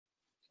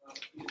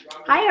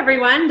Hi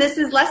everyone, this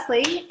is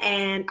Leslie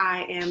and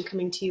I am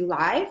coming to you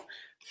live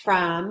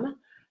from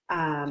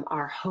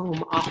our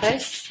home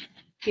office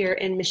here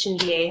in Mission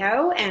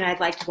Viejo, and I'd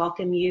like to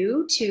welcome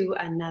you to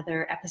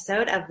another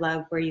episode of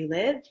Love Where You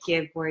Live,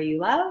 Give Where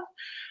You Love.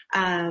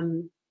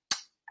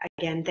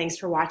 Again, thanks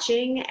for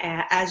watching.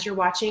 As you're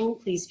watching,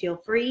 please feel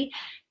free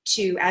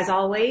to, as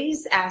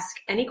always, ask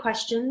any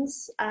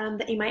questions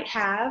that you might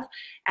have,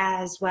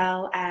 as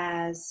well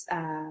as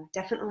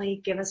definitely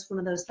give us one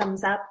of those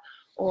thumbs up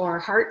or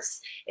hearts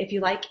if you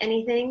like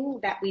anything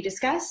that we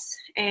discuss.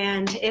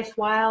 And if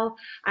while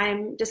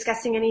I'm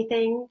discussing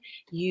anything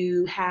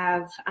you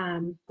have,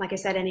 like I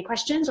said, any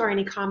questions or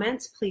any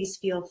comments, please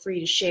feel free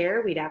to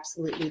share. We'd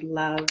absolutely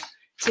love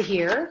to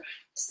hear.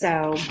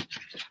 So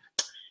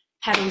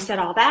having said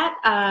all that,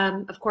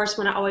 of course,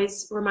 want to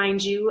always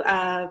remind you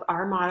of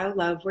our motto,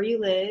 love where you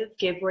live,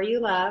 give where you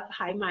love.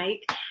 Hi,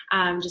 Mike.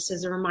 Just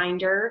as a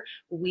reminder,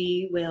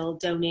 we will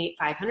donate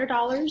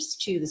 $500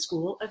 to the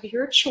school of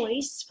your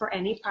choice for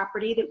any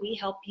property that we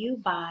help you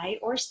buy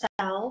or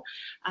sell,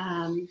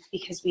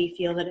 because we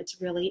feel that it's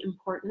really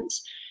important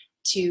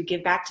to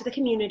give back to the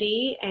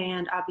community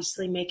and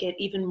obviously make it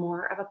even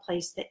more of a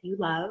place that you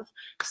love.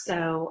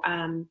 So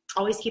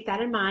always keep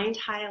that in mind.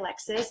 Hi,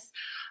 Alexis.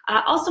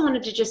 Also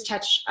wanted to just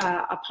touch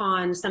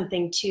upon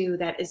something too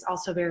that is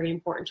also very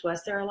important to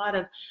us. There are a lot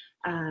of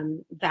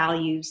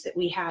values that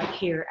we have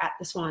here at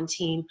the Swan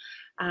Team,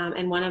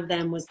 and one of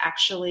them was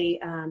actually,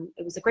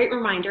 it was a great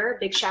reminder.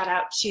 Big shout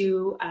out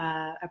to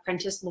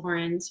apprentice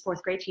Lauren's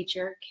fourth grade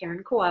teacher,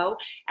 Karen Kuo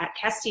at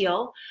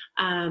Castile.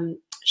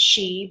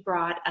 She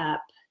brought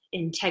up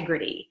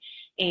integrity.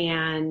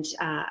 And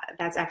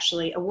that's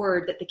actually a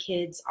word that the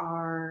kids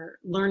are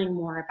learning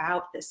more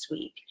about this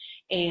week.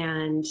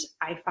 And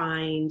I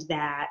find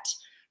that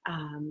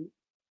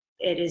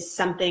it is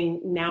something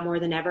now more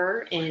than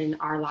ever in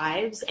our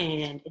lives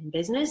and in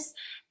business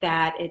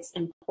that it's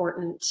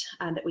important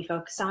that we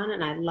focus on.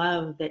 And I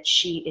love that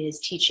she is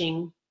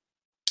teaching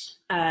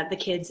the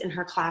kids in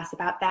her class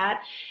about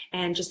that.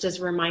 And just as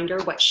a reminder,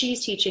 what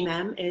she's teaching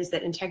them is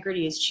that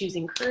integrity is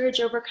choosing courage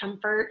over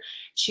comfort,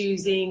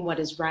 choosing what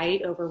is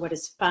right over what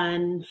is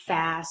fun,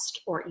 fast,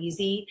 or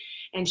easy,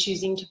 and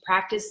choosing to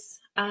practice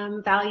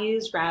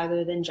values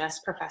rather than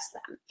just profess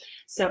them.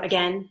 So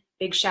again,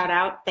 big shout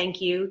out.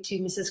 Thank you to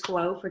Mrs.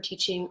 Kuo for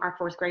teaching our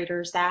fourth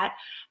graders that.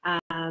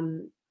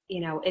 You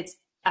know, it's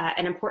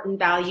an important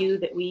value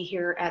that we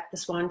here at the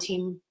Swan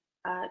Team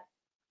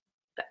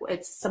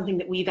it's something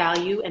that we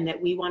value and that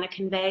we want to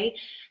convey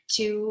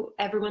to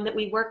everyone that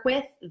we work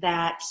with,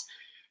 that,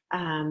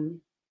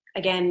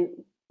 again,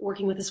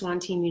 working with the Swan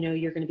Team, you know,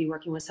 you're going to be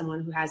working with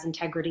someone who has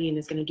integrity and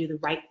is going to do the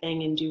right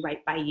thing and do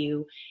right by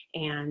you.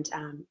 And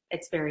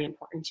it's very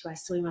important to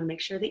us. So we want to make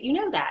sure that you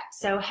know that.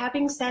 So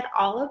having said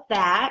all of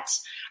that,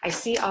 I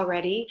see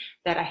already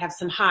that I have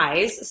some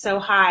highs. So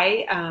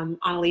hi,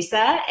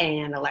 Annalisa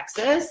and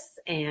Alexis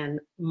and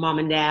Mom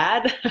and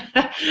Dad.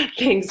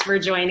 Thanks for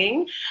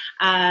joining.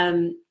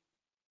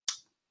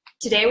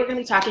 Today we're going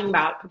to be talking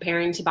about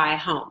preparing to buy a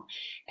home.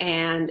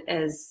 And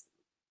as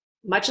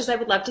much as I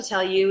would love to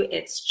tell you,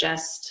 it's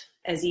just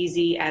as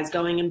easy as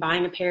going and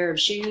buying a pair of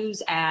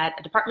shoes at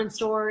a department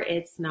store.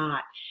 It's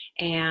not.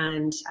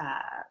 And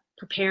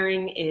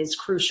preparing is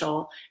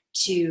crucial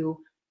to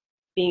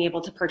being able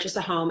to purchase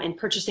a home and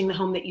purchasing the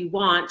home that you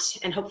want,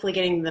 and hopefully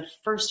getting the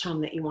first home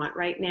that you want.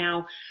 Right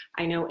now,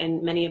 I know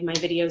in many of my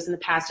videos in the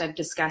past, I've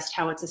discussed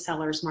how it's a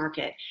seller's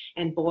market,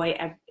 and boy,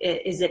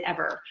 is it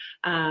ever.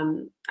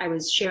 I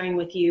was sharing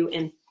with you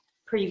in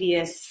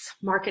previous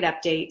market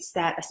updates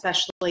that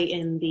especially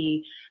in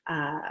the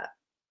 $1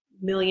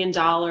 million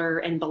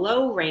and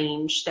below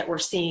range, that we're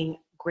seeing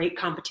great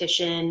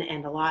competition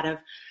and a lot of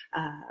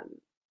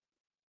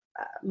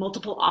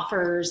multiple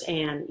offers,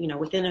 and you know,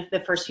 within the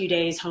first few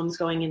days, homes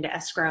going into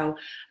escrow.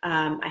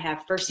 I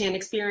have firsthand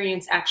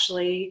experience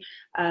actually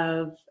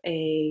of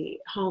a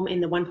home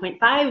in the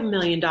 $1.5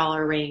 million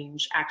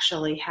range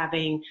actually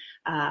having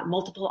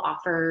multiple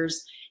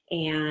offers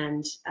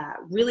and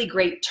really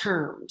great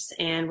terms.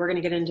 And we're going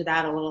to get into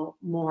that a little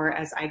more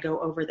as I go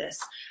over this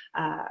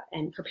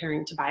and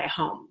preparing to buy a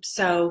home.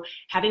 So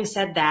having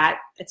said that,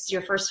 it's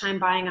your first time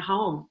buying a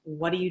home.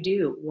 What do you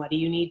do? What do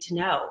you need to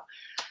know?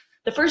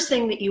 The first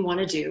thing that you want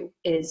to do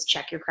is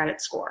check your credit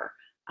score.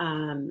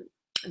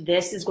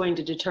 This is going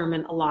to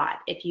determine a lot.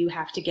 If you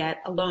have to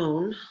get a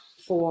loan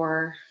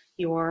for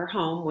your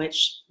home,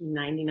 which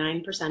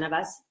 99% of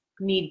us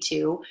need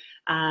to,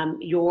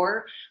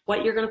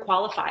 what you're going to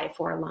qualify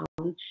for a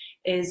loan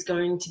is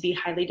going to be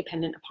highly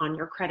dependent upon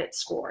your credit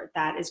score.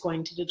 That is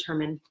going to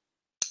determine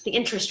the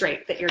interest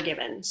rate that you're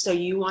given. So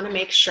you want to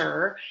make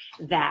sure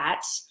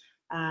that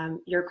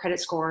your credit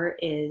score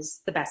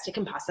is the best it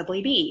can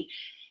possibly be.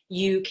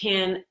 You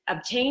can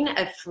obtain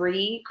a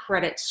free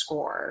credit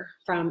score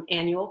from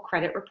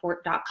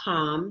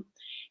annualcreditreport.com,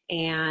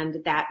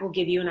 and that will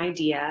give you an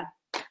idea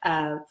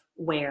of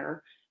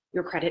where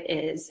your credit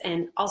is.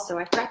 And also,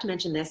 I forgot to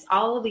mention this,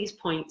 all of these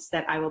points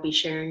that I will be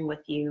sharing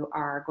with you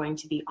are going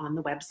to be on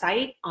the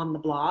website, on the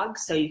blog.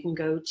 So you can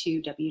go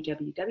to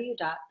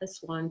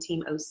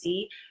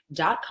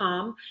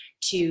www.theswanteamoc.com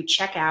to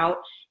check out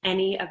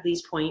any of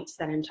these points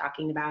that I'm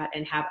talking about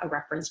and have a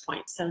reference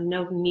point. So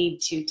no need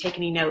to take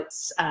any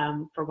notes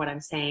for what I'm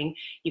saying.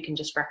 You can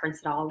just reference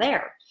it all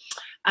there.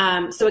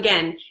 So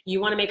again, you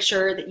want to make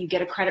sure that you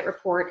get a credit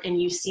report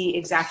and you see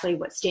exactly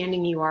what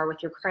standing you are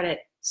with your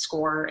credit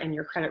score and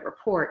your credit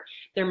report.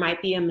 There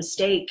might be a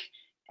mistake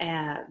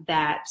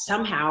that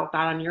somehow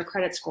got on your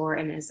credit score,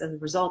 and as a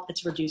result,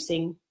 it's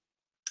reducing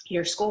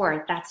your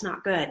score. That's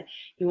not good.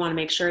 You want to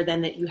make sure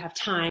then that you have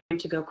time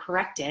to go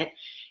correct it,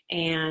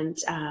 and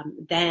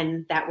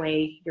then that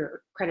way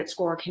your credit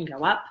score can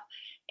go up,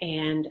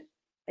 and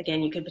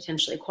again, you could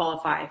potentially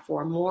qualify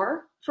for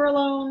more for a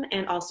loan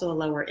and also a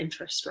lower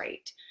interest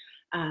rate.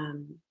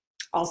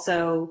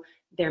 Also,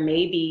 there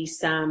may be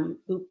some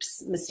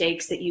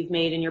mistakes that you've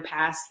made in your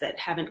past that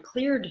haven't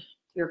cleared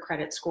your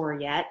credit score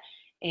yet.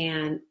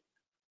 And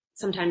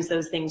sometimes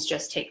those things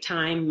just take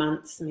time,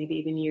 months, maybe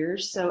even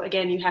years. So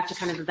again, you have to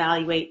kind of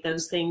evaluate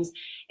those things.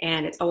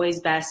 And it's always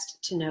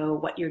best to know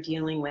what you're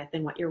dealing with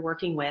and what you're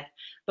working with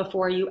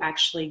before you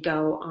actually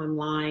go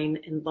online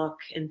and look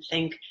and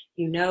think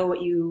you know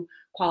what you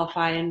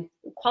qualify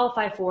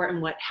for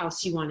and what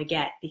house you want to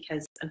get,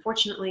 because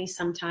unfortunately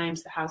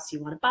sometimes the house you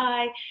want to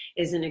buy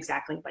isn't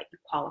exactly what you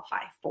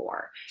qualify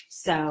for.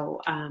 So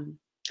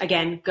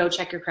again, go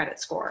check your credit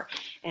score.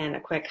 And a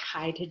quick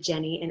hi to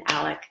Jenny and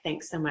Alec.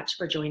 Thanks so much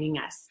for joining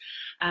us.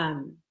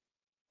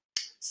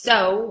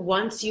 So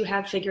once you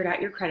have figured out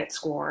your credit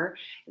score,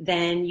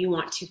 then you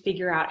want to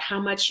figure out how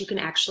much you can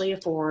actually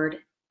afford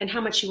and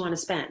how much you want to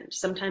spend.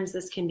 Sometimes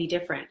this can be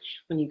different.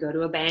 When you go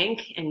to a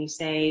bank and you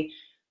say,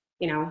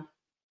 you know,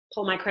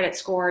 pull my credit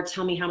score,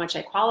 tell me how much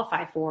I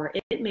qualify for,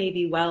 it may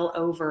be well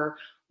over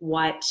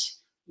what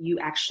you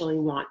actually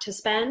want to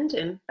spend.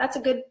 And that's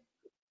a good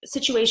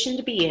situation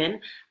to be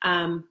in.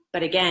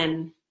 But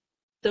again,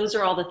 those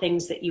are all the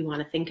things that you want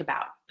to think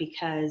about,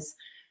 because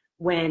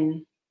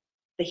when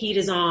the heat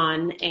is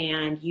on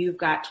and you've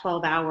got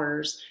 12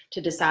 hours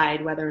to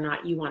decide whether or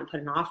not you want to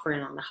put an offer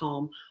in on the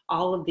home,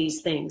 all of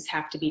these things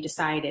have to be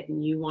decided,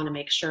 and you want to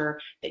make sure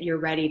that you're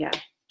ready to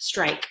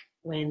strike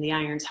when the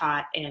iron's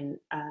hot and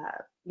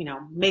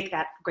make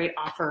that great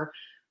offer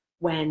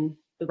when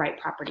the right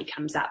property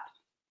comes up.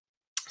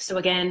 So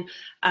again,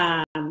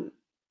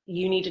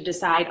 you need to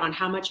decide on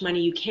how much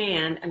money you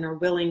can and are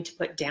willing to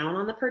put down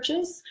on the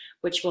purchase,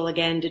 which will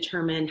again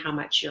determine how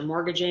much you're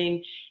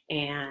mortgaging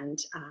and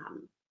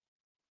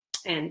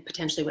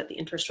potentially what the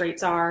interest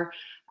rates are.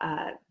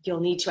 You'll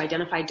need to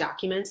identify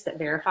documents that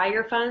verify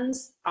your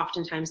funds.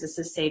 Oftentimes this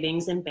is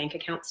savings and bank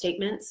account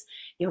statements.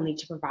 You'll need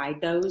to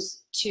provide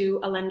those to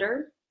a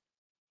lender.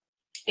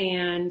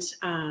 And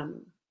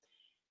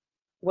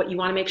what you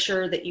want to make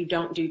sure that you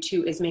don't do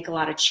too is make a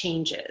lot of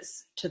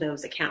changes to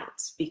those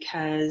accounts,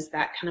 because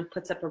that kind of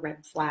puts up a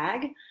red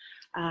flag.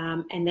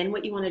 And then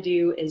what you want to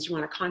do is you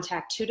want to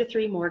contact 2 to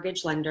 3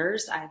 mortgage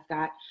lenders. I've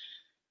got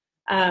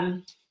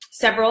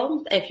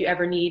several, if you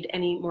ever need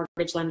any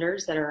mortgage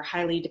lenders that are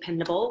highly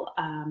dependable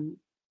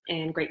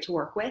and great to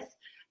work with.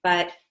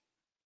 But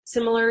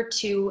similar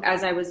to,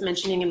 as I was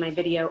mentioning in my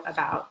video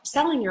about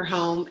selling your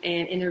home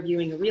and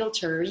interviewing a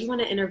realtor, you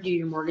want to interview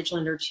your mortgage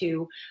lender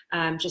too,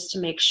 just to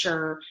make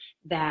sure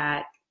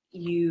that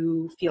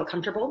you feel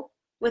comfortable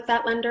with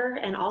that lender.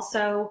 And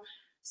also,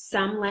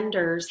 some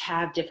lenders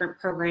have different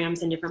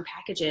programs and different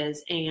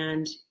packages,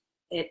 and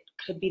it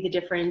could be the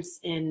difference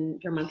in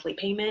your monthly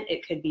payment.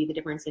 It could be the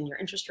difference in your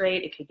interest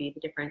rate. It could be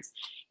the difference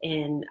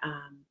in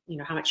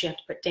how much you have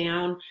to put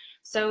down.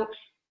 So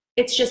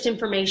it's just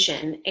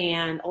information,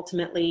 and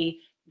ultimately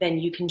then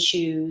you can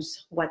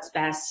choose what's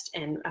best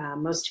and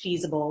most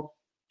feasible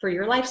for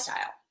your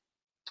lifestyle.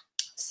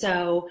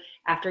 So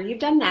after you've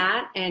done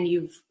that and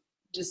you've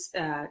just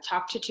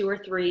talked to 2 or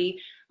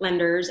 3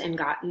 lenders and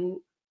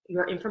gotten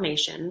your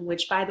information,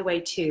 which by the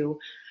way too,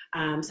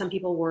 some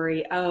people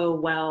worry, oh,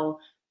 well,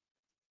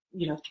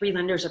 3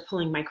 lenders are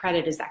pulling my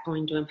credit. Is that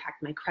going to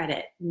impact my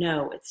credit?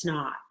 No, it's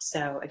not.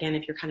 So again,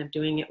 if you're kind of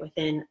doing it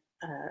within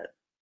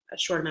a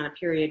short amount of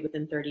period,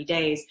 within 30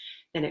 days,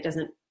 then it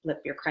doesn't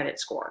flip your credit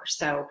score.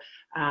 So,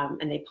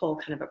 and they pull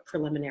kind of a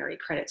preliminary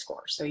credit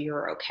score. So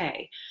you're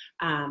okay.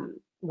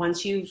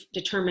 Once you've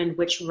determined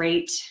which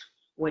rate,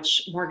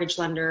 which mortgage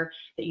lender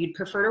that you'd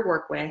prefer to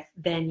work with,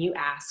 then you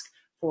ask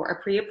for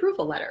a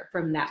pre-approval letter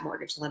from that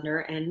mortgage lender.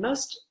 And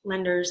most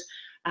lenders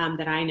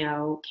that I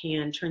know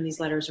can turn these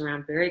letters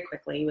around very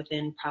quickly,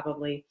 within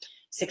probably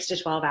 6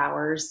 to 12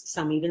 hours,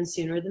 some even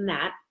sooner than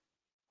that.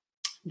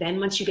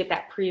 Then once you get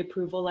that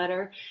pre-approval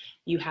letter,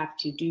 you have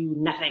to do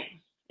nothing.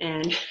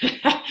 And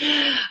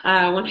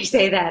when I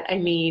say that, I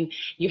mean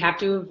you have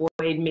to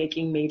avoid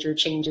making major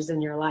changes in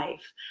your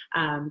life,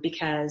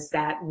 because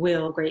that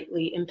will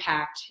greatly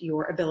impact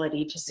your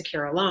ability to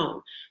secure a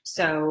loan.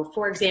 So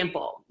for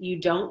example, you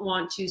don't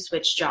want to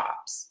switch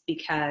jobs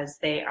because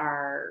they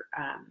are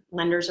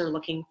lenders are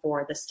looking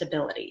for the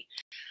stability.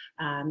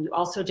 You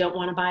also don't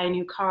want to buy a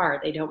new car.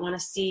 They don't want to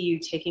see you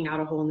taking out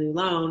a whole new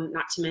loan,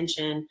 not to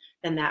mention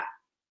then that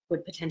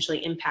would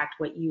potentially impact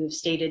what you have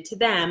stated to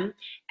them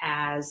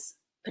as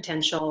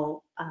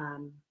potential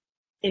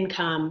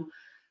income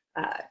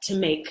to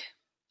make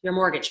your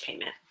mortgage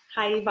payment.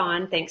 Hi,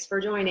 Yvonne. Thanks for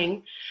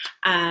joining.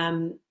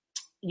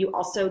 You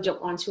also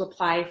don't want to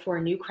apply for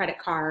a new credit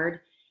card,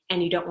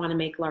 and you don't want to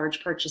make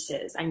large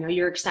purchases. I know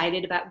you're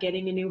excited about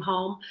getting a new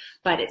home,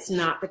 but it's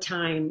not the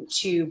time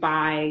to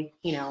buy,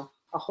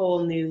 a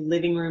whole new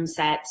living room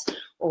set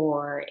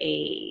or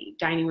a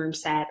dining room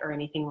set or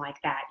anything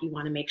like that. You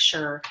want to make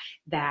sure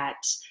that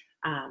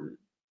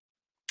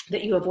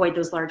that you avoid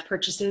those large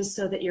purchases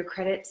so that your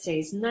credit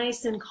stays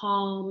nice and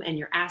calm and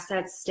your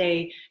assets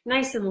stay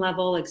nice and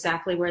level,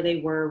 exactly where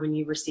they were when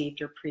you received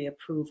your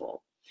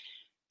pre-approval.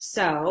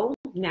 So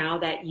now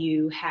that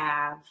you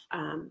have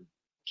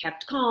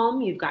kept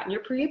calm, you've gotten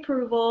your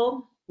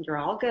pre-approval, you're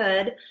all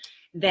good,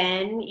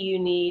 then you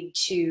need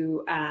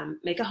to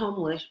make a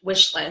home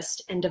wish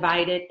list and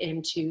divide it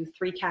into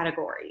 3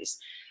 categories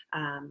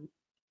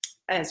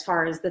as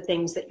far as the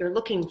things that you're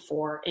looking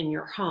for in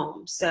your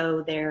home.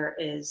 So there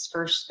is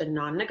first the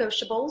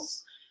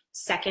non-negotiables.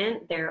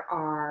 Second, there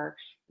are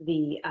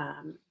the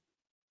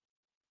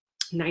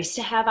nice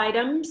to have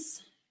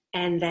items,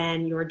 and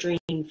then your dream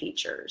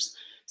features.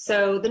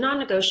 So the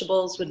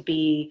non-negotiables would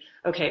be,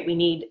 okay, we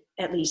need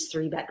at least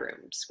 3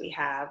 bedrooms. We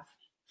have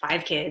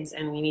 5 kids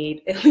and we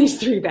need at least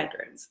 3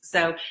 bedrooms.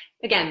 So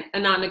again, a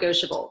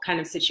non-negotiable kind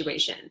of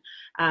situation.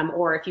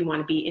 Or if you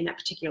want to be in a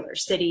particular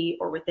city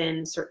or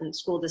within certain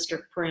school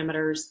district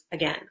parameters,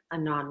 again, a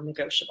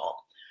non-negotiable.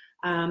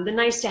 The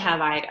nice to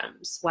have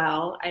items.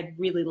 Well, I'd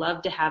really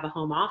love to have a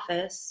home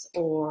office,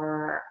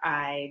 or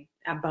a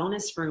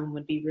bonus room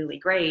would be really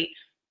great.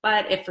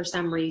 But if for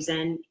some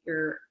reason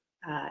you're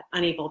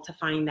unable to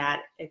find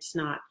that, it's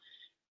not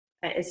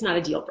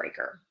a deal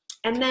breaker.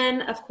 And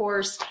then, of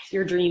course,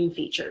 your dream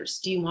features.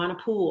 Do you want a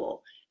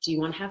pool? Do you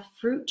want to have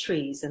fruit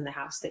trees in the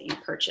house that you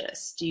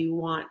purchase? Do you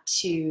want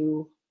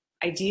to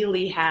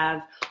ideally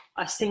have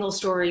a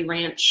single-story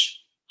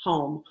ranch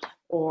home?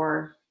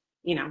 Or,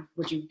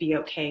 would you be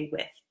okay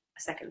with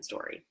a second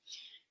story?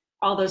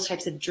 All those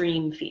types of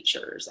dream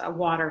features, a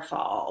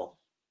waterfall,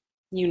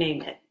 you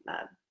name it,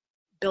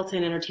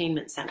 built-in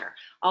entertainment center,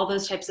 all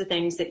those types of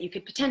things that you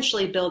could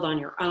potentially build on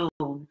your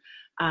own,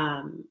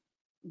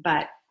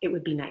 but it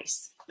would be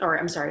nice,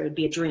 it would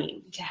be a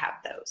dream to have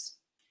those.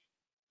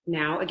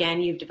 Now,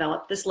 again, you've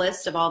developed this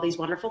list of all these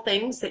wonderful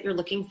things that you're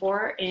looking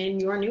for in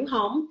your new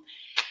home.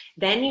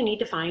 Then you need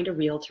to find a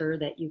realtor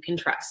that you can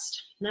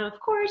trust. Now, of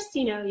course,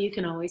 you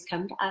can always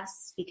come to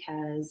us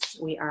because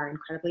we are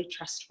incredibly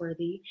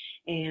trustworthy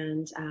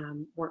and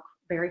work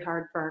very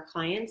hard for our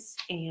clients,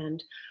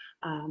 and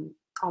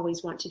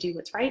always want to do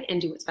what's right and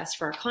do what's best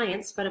for our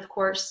clients. But of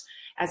course,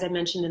 as I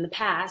mentioned in the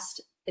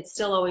past, it's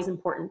still always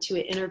important to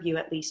interview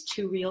at least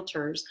 2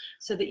 realtors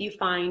so that you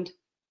find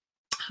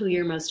who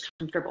you're most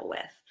comfortable with.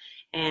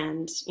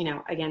 And,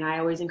 again, I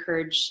always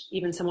encourage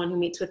even someone who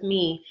meets with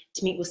me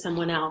to meet with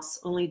someone else,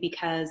 only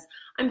because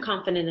I'm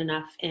confident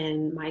enough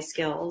in my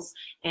skills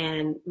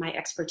and my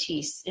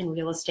expertise in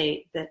real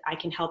estate that I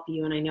can help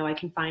you, and I know I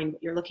can find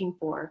what you're looking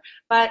for.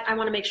 But I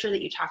want to make sure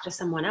that you talk to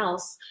someone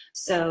else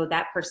so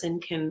that person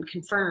can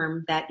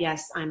confirm that,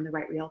 yes, I'm the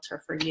right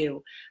realtor for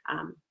you,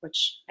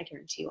 which I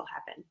guarantee will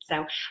happen.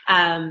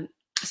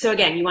 So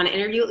again, you want to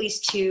interview at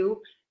least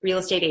 2 real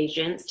estate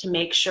agents to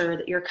make sure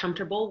that you're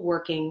comfortable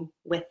working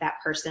with that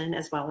person,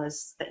 as well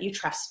as that you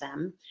trust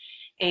them.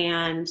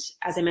 And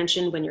as I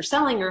mentioned, when you're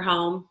selling your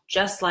home,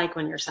 just like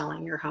when you're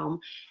selling your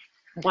home,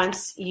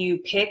 once you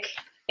pick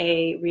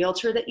a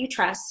realtor that you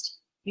trust,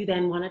 you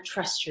then want to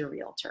trust your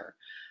realtor.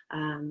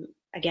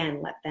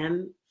 Again, let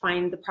them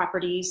find the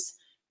properties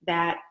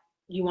that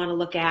you want to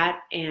look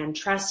at and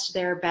trust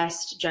their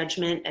best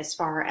judgment as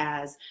far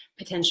as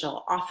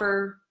potential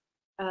offer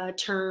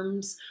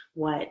terms,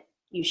 what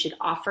you should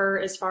offer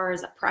as far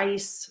as a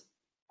price.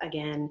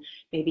 Again,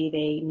 maybe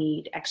they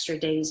need extra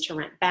days to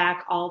rent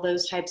back, all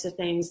those types of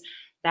things.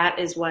 That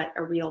is what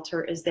a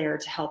realtor is there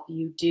to help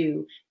you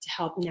do, to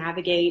help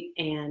navigate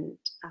and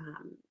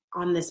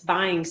on this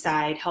buying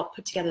side, help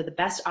put together the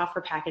best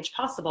offer package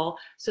possible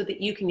so that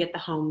you can get the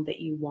home that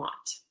you want.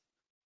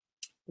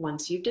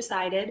 Once you've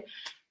decided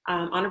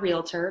on a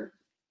realtor,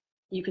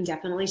 you can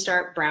definitely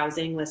start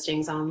browsing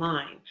listings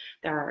online.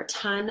 There are a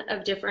ton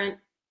of different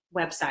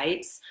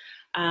websites.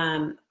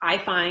 I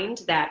find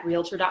that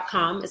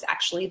realtor.com is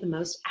actually the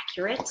most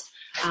accurate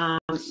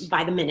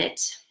by the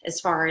minute as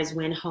far as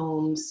when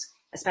homes,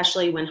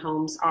 especially when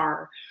homes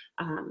are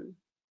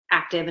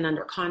active and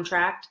under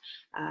contract.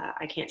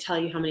 I can't tell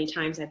you how many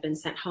times I've been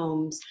sent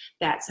homes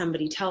that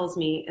somebody tells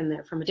me, and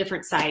they're from a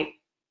different site,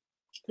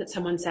 that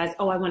someone says,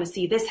 oh, I want to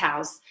see this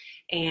house.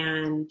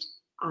 And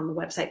on the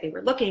website they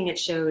were looking, it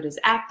showed as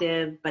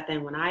active, but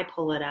then when I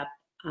pull it up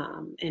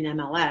in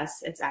MLS,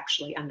 it's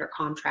actually under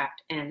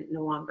contract and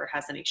no longer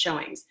has any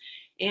showings.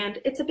 And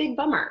it's a big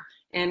bummer,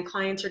 and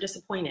clients are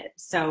disappointed.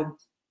 So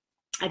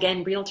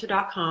again,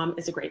 realtor.com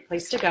is a great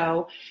place to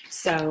go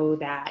so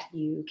that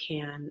you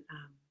can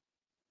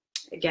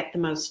get the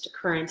most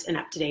current and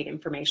up-to-date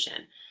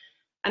information.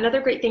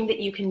 Another great thing that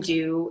you can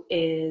do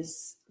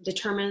is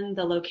determine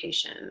the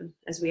location.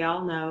 As we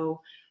all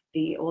know,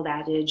 the old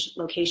adage,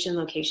 location,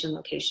 location,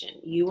 location.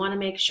 You want to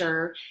make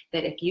sure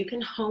that if you can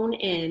hone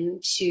in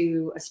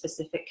to a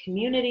specific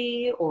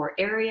community or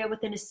area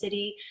within a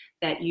city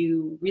that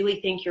you really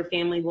think your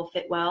family will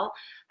fit well,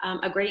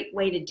 a great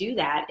way to do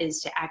that is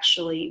to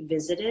actually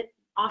visit it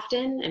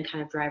often and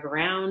kind of drive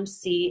around,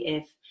 see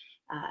if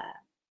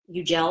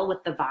you gel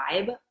with the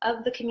vibe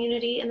of the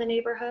community and the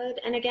neighborhood.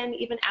 And again,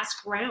 even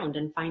ask around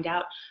and find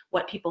out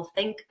what people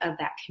think of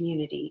that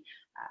community.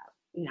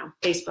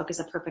 Facebook is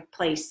a perfect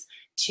place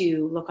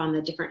to look on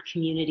the different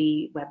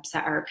community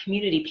website or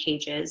community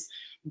pages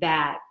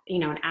that,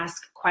 and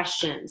ask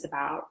questions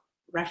about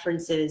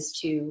references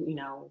to,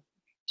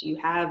 do you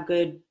have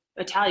good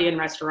Italian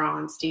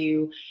restaurants?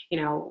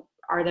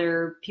 Are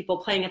there people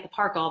playing at the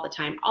park all the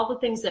time? All the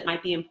things that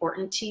might be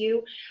important to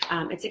you.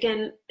 It's,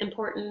 again,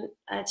 important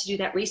to do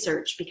that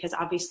research, because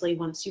obviously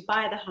once you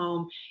buy the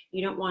home,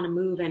 you don't want to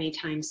move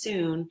anytime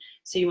soon.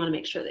 So you want to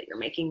make sure that you're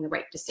making the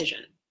right decision.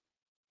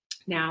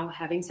 Now,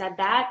 having said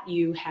that,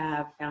 you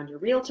have found your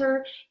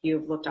realtor,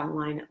 you've looked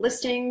online at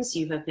listings,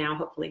 you have now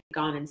hopefully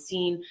gone and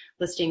seen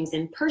listings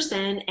in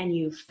person, and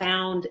you've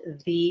found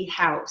the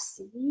house.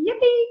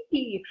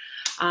 Yippee!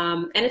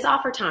 And it's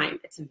offer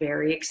time. It's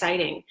very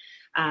exciting.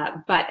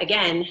 But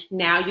again,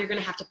 now you're going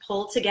to have to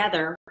pull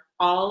together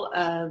all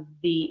of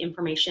the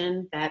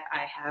information that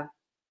I have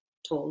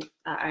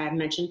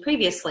mentioned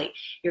previously.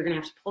 You're going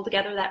to have to pull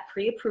together that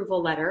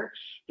pre-approval letter.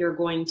 You're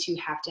going to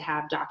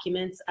have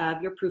documents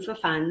of your proof of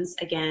funds.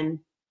 Again,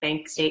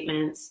 bank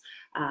statements,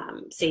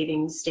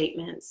 savings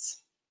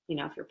statements,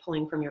 if you're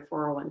pulling from your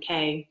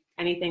 401k,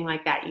 anything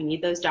like that, you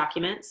need those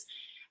documents.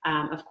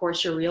 Of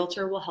course, your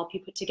realtor will help you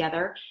put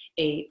together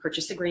a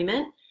purchase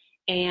agreement.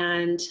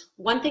 And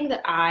one thing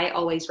that I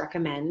always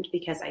recommend,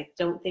 because I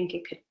don't think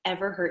it could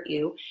ever hurt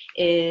you,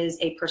 is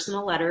a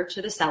personal letter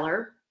to the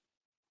seller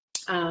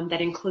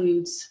that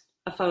includes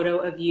a photo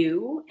of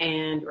you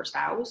and your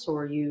spouse,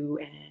 or you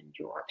and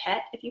your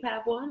pet if you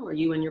have one, or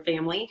you and your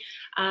family.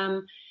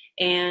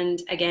 And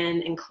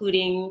again,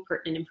 including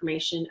pertinent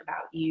information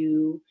about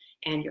you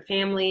and your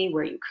family,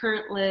 where you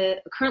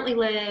currently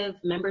live,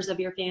 members of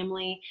your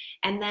family,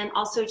 and then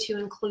also to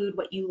include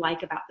what you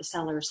like about the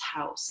seller's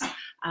house.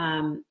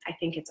 I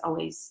think it's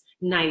always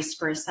nice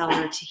for a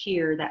seller to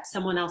hear that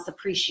someone else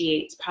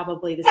appreciates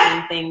probably the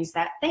same things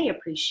that they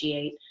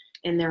appreciate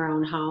in their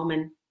own home.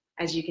 And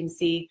as you can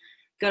see,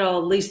 good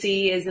old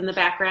Lucy is in the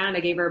background.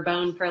 I gave her a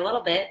bone for a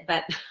little bit,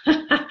 but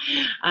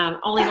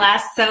only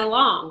lasts so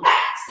long.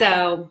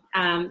 So,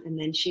 and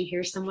then she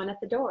hears someone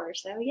at the door,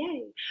 so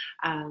yay.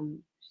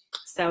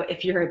 So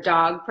if you're a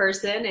dog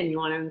person and you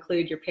want to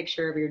include your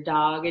picture of your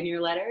dog in your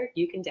letter,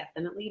 you can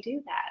definitely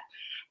do that.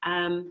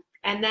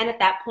 And then at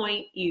that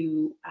point,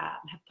 you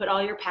have put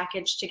all your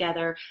package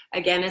together.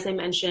 Again, as I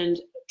mentioned,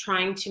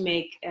 trying to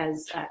make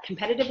as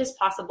competitive as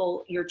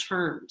possible your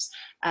terms.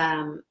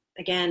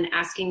 Again,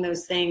 asking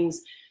those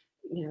things,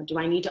 do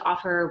I need to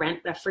offer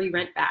a free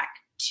rent back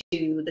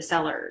to the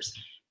sellers?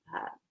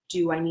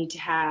 Do I need to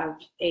have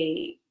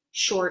a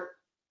short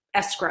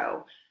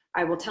escrow?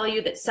 I will tell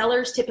you that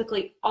sellers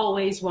typically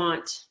always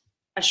want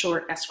a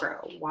short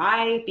escrow.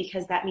 Why?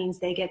 Because that means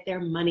they get their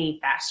money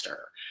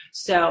faster.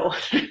 So,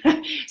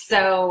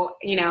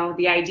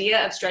 the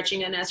idea of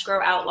stretching an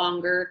escrow out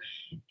longer,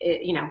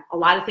 a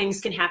lot of things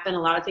can happen. A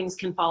lot of things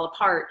can fall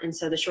apart. And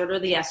so the shorter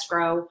the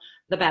escrow,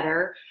 the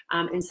better.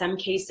 In some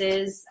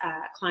cases,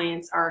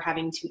 clients are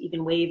having to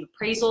even waive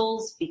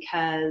appraisals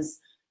because,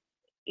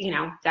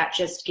 that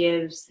just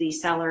gives the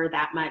seller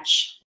that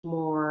much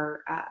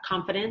more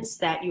confidence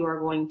that you are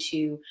going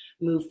to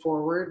move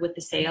forward with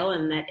the sale,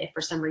 and that if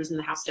for some reason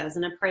the house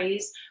doesn't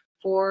appraise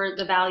for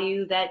the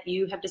value that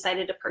you have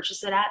decided to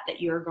purchase it at,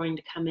 that you're going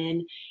to come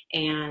in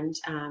and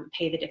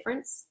pay the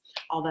difference,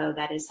 although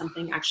that is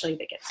something actually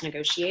that gets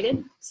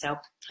negotiated. So,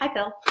 hi,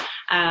 Phil.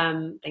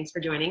 Thanks for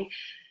joining.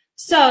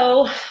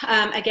 So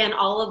again,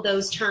 all of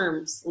those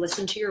terms,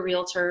 listen to your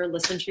realtor,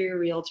 listen to your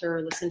realtor,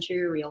 listen to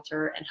your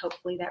realtor, and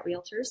hopefully that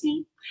realtor is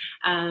me.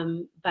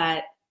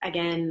 But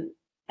again,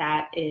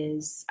 that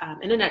is,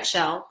 in a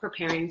nutshell,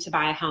 preparing to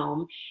buy a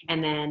home,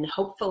 and then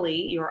hopefully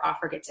your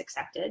offer gets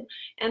accepted.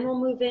 And we'll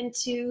move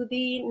into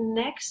the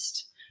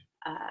next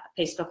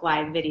Facebook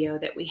Live video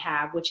that we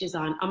have, which is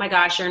on, oh my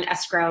gosh, you're in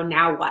escrow,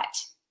 now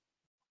what?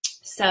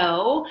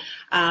 So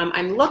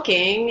I'm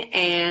looking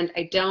and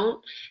I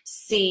don't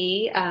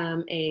see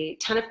a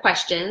ton of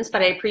questions,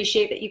 but I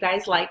appreciate that you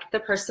guys liked the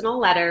personal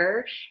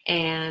letter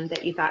and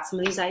that you thought some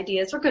of these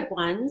ideas were good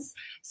ones.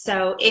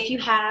 So if you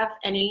have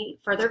any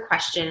further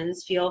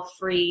questions, feel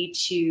free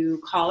to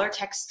call or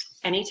text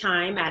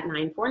anytime at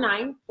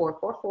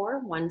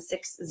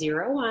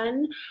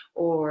 949-444-1601,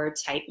 or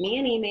type me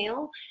an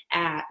email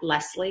at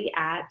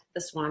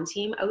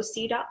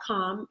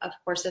leslie@theswanteamoc.com. Of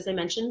course, as I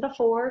mentioned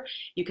before,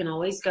 you can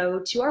always go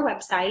to our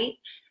website,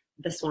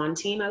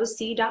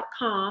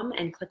 theswanteamoc.com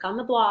and click on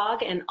the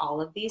blog, and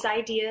all of these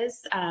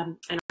ideas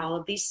and all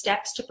of these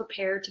steps to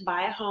prepare to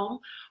buy a home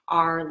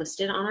are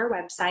listed on our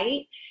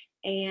website.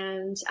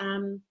 And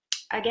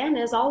again,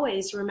 as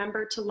always,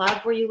 remember to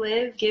love where you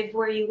live, give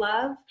where you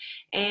love.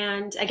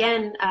 And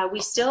again, we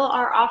still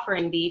are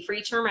offering the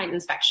free termite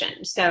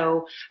inspection.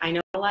 So I know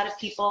a lot of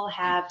people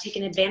have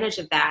taken advantage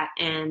of that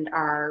and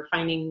are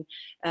finding,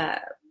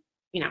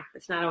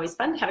 it's not always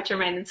fun to have a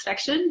termite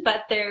inspection,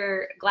 but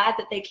they're glad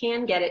that they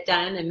can get it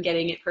done and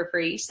getting it for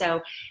free.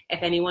 So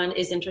if anyone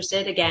is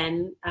interested,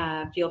 again,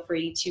 feel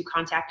free to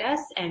contact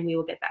us and we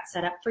will get that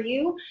set up for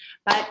you.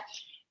 But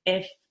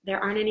if there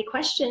aren't any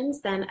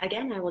questions, then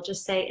again, I will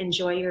just say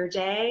enjoy your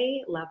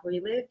day, love where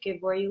you live,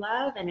 give where you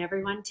love, and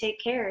everyone take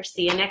care.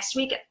 See you next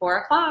week at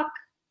 4 o'clock.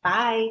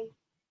 Bye.